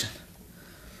attraction.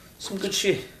 Some good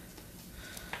shit.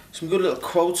 Some good little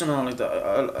quotes and all like that.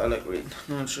 I like reading.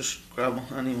 No, it's just grab one,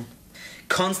 anyone.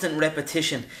 Constant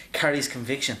repetition carries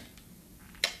conviction.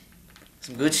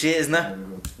 Some good shit, isn't it?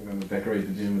 We're gonna decorate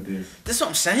the gym with these. This is what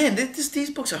I'm saying.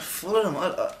 These books are full of them.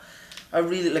 I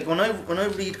really like when I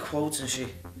read quotes and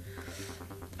shit.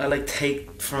 I like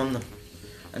take from them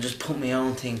and just put my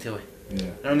own thing to it. Yeah. You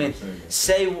know what I mean?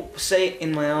 Say it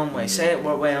in my own way. Say it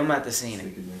what way I'm at the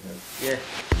scene. Yeah.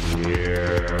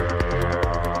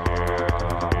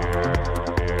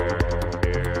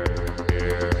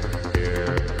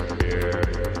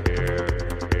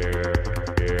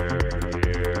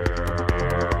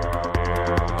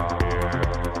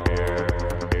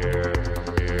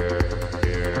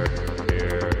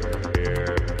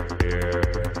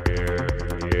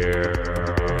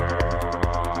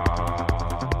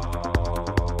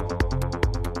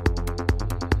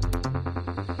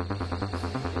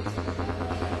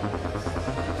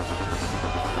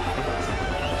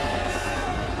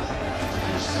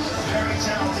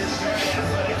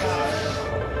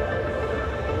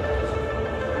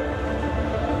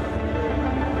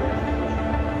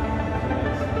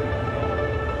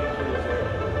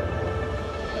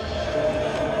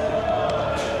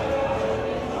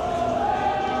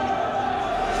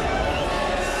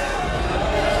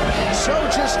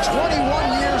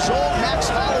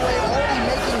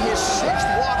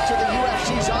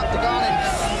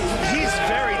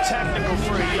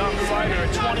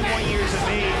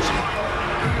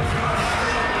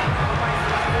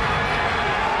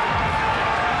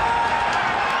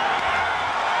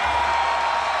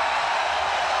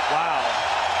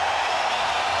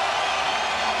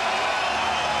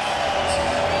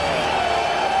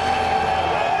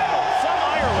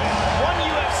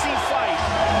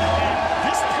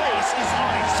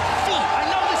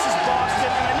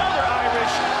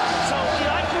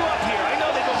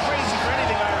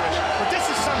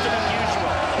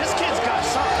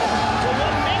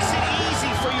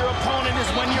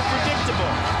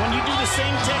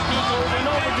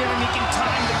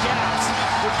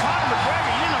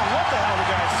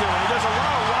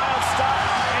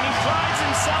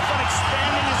 himself on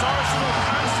expanding his arsenal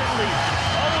constantly,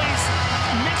 always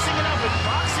mixing it up with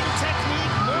boxing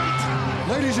technique, Muay Thai.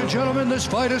 Ladies and gentlemen, this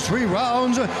fight is 3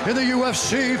 rounds in the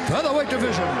UFC featherweight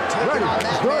division. Taking on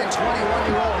that man,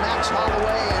 21-year-old Max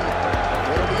Holloway, and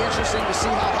it'll be interesting to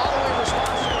see how Holloway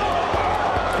responds.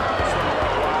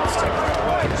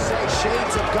 Say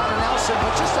shades of Gunnar Nelson,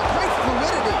 but just a great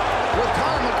fluidity with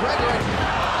Conor McGregor.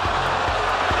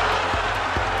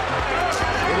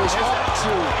 It is up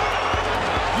to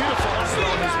beautiful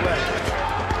thrown his way.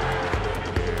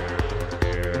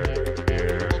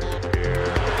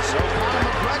 So Conor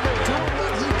McGregor doing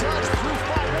what he does through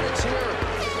 5 minutes here.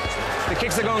 The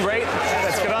kicks are going great.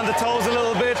 Let's get on the toes a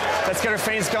little bit. Let's get our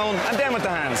feints going, and then with the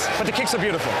hands. But the kicks are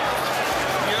beautiful.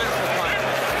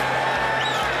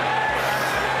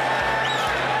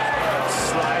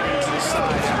 Sliding to the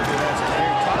side. That's a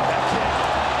very caught that kick.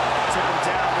 Took him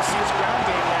down. This is his ground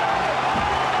game now.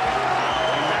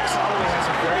 And Max Holloway has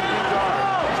a very good guard.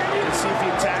 Let's see if he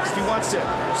attacks. If he wants to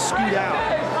scoot out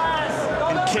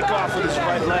and kick off with his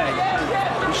right leg,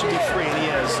 he should be free, and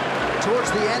he is. Towards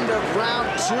the end of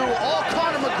round 2, all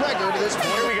Conor McGregor to this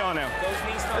point. Here we go now.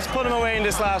 Let's put him away in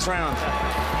this last round.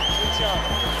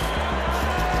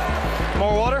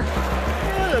 More water?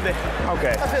 A little bit.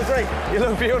 Okay. That feels great. You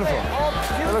look beautiful.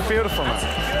 You look beautiful, man.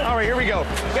 All right, here we go.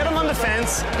 Get him on the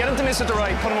fence. Get him to miss at the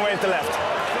right. Put him away at the left.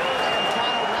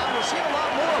 We've seen a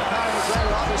lot more of Conor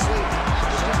McGregor, obviously.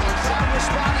 Sound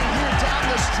responding here down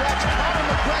the stretch. Conor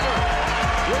McGregor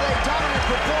with a dominant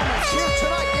performance here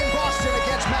tonight in Boston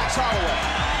against Max Holloway.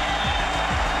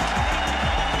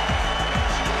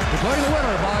 Declaring the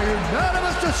winner by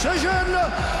unanimous decision,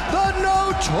 the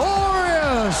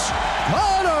Notorious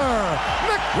Conor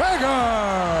McGregor.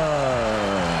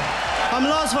 I'm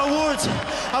lost for words.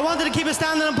 I wanted to keep it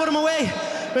standing and put him away.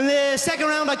 In the second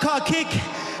round, I caught a kick,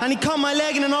 and he caught my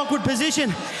leg in an awkward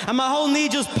position, and my whole knee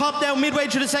just popped out midway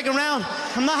through the second round.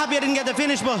 I'm not happy I didn't get the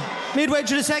finish, but midway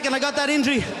through the second, I got that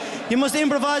injury. You must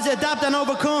improvise, adapt, and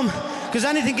overcome, because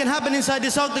anything can happen inside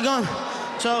this octagon.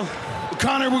 So,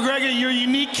 Conor McGregor, you're a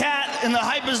unique cat, and the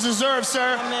hype is deserved,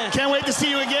 sir. Can't wait to see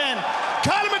you again.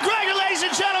 Conor McGregor, ladies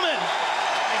and gentlemen.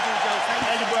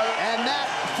 Thank you, brother. And that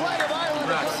flight of Ireland.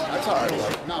 That's all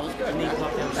right. No, it was good.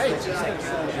 Hey,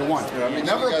 you won. I mean,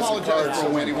 never apologize for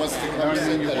when he wants to come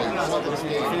in. That he won this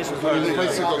game. The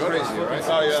place will go crazy, right?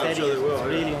 Oh, yeah, I'm sure they will.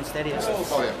 Really unsteady. Oh,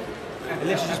 yeah. It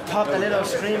literally just popped a little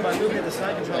screen by looking at the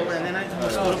slide controller, and then I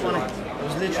stood up on it. It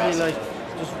was literally like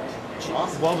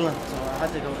just wobbling. So I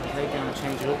had to go to the takedown and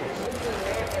change it up.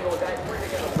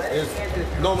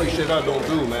 It's normally shit I don't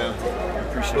do, man.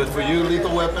 But for you,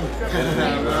 lethal weapon.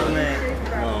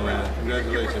 Oh, man.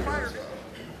 Congratulations.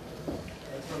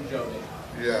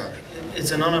 Yeah.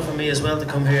 It's an honor for me as well to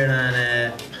come here, and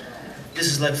this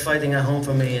is like fighting at home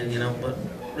for me, and you know. But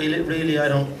really, I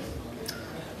don't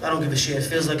give a shit. It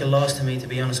feels like a loss to me, to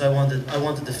be honest. I wanted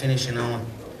the finish, you know.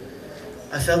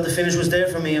 I felt the finish was there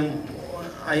for me, and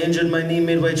I injured my knee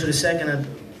midway through the second, and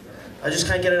I just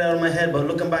can't get it out of my head. But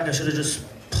looking back, I should have just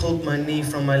pulled my knee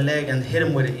from my leg and hit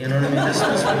him with it. You know what I mean? That's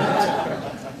what it is.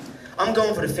 I'm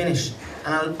going for the finish,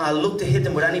 and I'll look to hit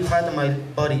them with any part of my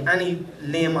body, any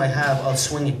limb I have, I'll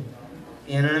swing it.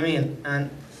 You know what I mean? And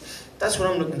that's what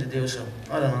I'm looking to do. So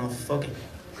I don't know. Fuck it.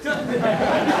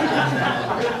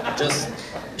 Just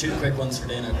 2 quick ones for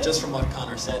Dana. Just from what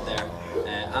Conor said there,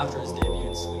 after his debut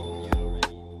in Sweden.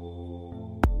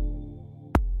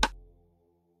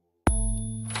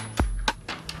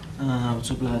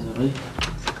 What's up, lads? Alright?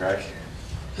 Crack.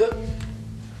 That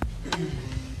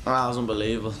was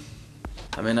unbelievable.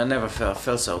 I mean, I never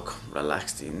felt so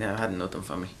relaxed. He never had nothing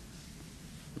for me.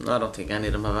 I don't think any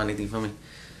of them have anything for me.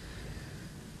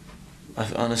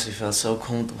 I honestly felt so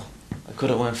comfortable. I could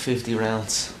have went 50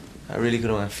 rounds. I really could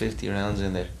have went 50 rounds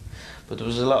in there. But there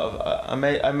was a lot of I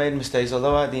made mistakes.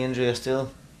 Although I had the injury, I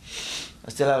still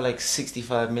have like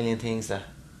 65 million things that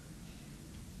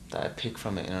I pick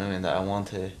from it. You know what I mean? That I want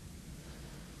to.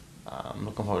 I'm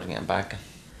looking forward to getting back.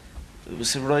 It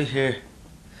was right here.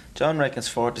 John reckons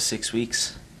 4 to 6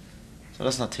 weeks, so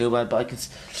that's not too bad. But I can.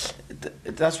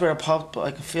 That's where I popped. But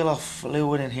I can feel a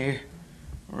fluid in here,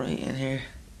 right in here.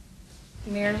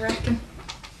 Nerve-wracking.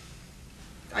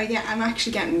 I'm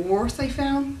actually getting worse, I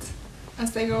found,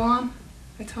 as they go on.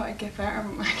 I thought I'd get better,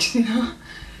 but I'm actually not.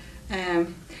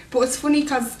 But it's funny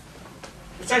because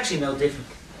it's actually no different.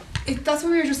 That's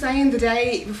what we were just saying the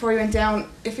day before we went down.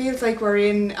 It feels like we're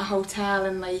in a hotel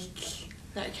in like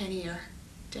Letterkenny or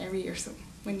Derry or something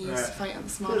when you used to fight on the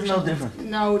small. It's no different.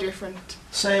 No different.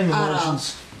 Same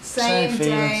emotions. Same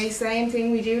day, same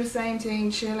thing. We do the same thing.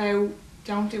 Chill out.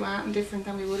 Don't do anything different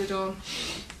than we would have done.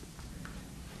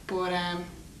 But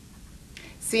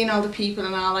seeing all the people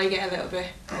and all, I get a little bit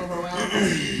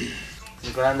overwhelmed.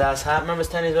 Your granddad's hat, remember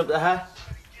Tenny's with the hat?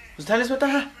 Was Tenny's with the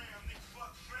hat?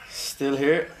 Still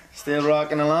here, still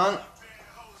rocking along.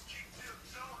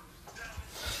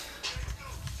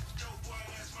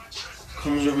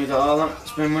 Comes with me to all them.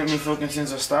 It's been with me fucking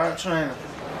since I started training.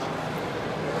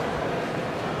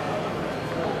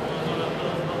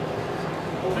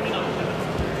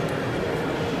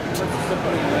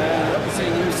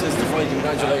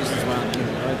 Congratulations, man.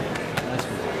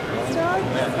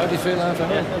 How do you feel after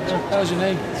that? How's your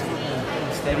name?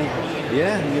 Steady.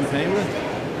 Yeah, you in pain with it?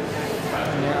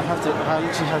 Yeah, I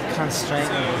literally can't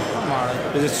straighten it. I'm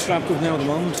alright. Is it strapped up now at the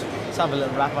moment? Let's have a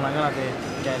little wrap on. I'm gonna have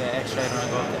to get an x-ray when I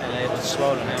go up to LA. It's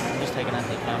swollen now. I'm just taking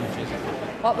anti-inflammatories.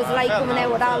 What was it like coming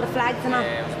out with all the flags and all?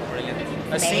 Yeah, it was brilliant.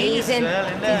 Amazing.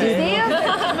 Did you see it?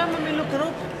 Remember me looking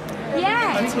up?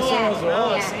 Yeah. Did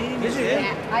you?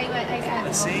 Yeah. I went.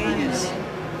 I see you.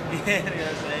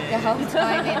 The whole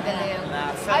time in the loo.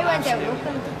 I went out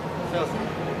looking.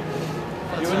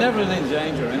 You were never in danger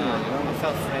anyway, you know? I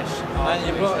felt fresh. And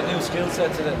you brought a new skill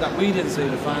set to that we didn't see,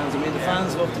 the fans. I mean, the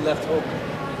fans love the left hook.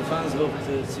 The fans love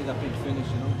to see that big finish,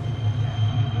 you know?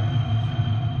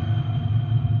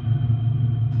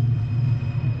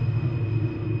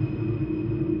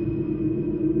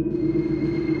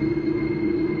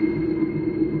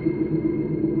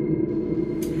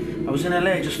 I was in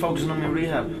LA just focusing on my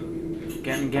rehab,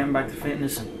 getting back to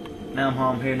fitness, and now I'm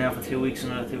home here now for 2 weeks,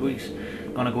 another 2 weeks.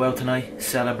 Gonna go out tonight,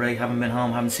 celebrate, haven't been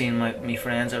home, haven't seen my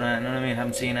friends or anything, you know what I mean,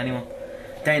 haven't seen anyone.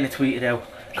 Dana tweeted out,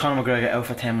 Conor McGregor out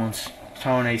for 10 months,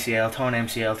 torn ACL, torn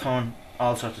MCL, torn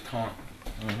all sorts of torn.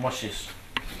 Watch this.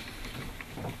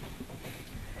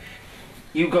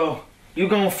 You go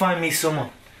and find me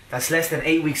someone that's less than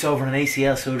 8 weeks over an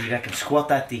ACL surgery that can squat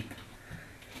that deep.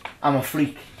 I'm a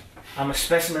freak. I'm a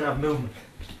specimen of movement.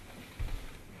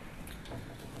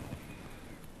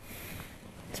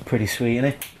 It's pretty sweet, isn't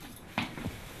it?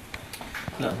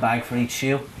 Little bag for each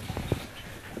shoe.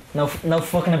 No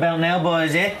fucking about now,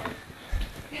 boys, yeah?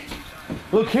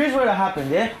 Look, here's where it happened,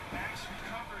 yeah?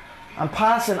 I'm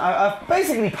passing, I've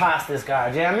basically passed this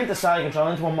guard, yeah? I'm into side control,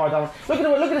 into one more down. Look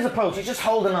at his approach, he's just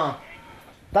holding on.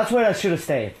 That's where I should have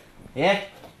stayed, yeah?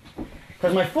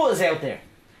 Because my foot is out there.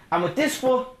 And with this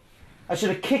foot, I should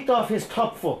have kicked off his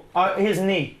top foot, or his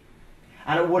knee,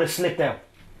 and it would have slipped out.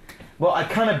 But I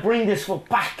kind of bring this foot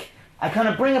back. I kind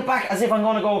of bring it back as if I'm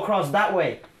going to go across that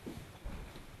way.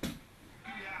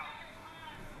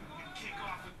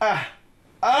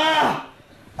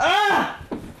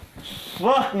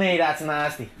 Fuck me, that's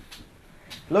nasty.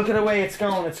 Look at the way it's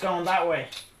going that way.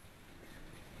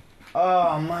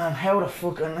 Oh man, how the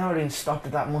fuck, I never even stopped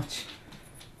it that much.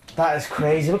 That is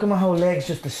crazy. Look at my whole legs,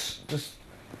 just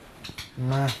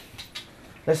man.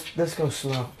 Let's go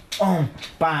slow.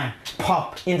 Bang,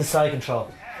 pop, into side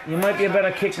control. You might be a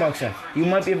better kickboxer. You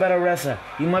might be a better wrestler.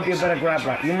 You might be a better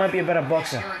grappler. You might be a better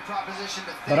boxer.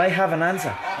 But I have an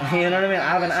answer. You know what I mean? I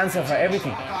have an answer for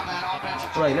everything.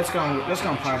 Right, let's go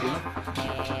and party.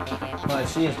 Right,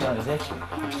 see you guys, eh?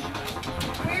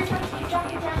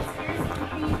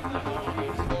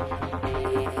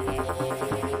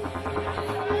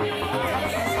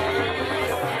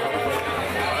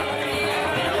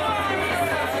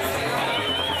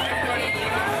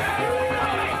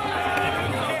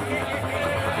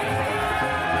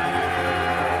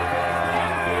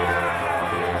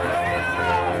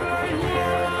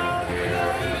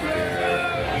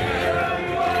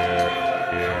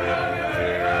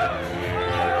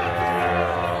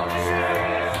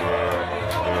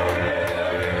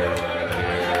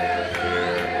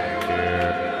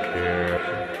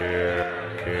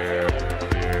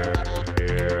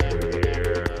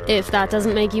 If that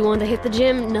doesn't make you want to hit the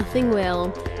gym, nothing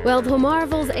will. Well, the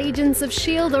Marvel's agents of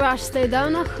S.H.I.E.L.D. are ashté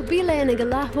dánach bílénig a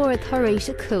láthór tharéis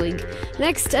cuig.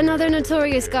 Next, another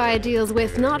Notorious guy deals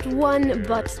with not one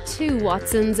but two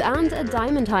Watsons and a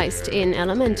diamond heist in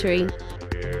Elementary.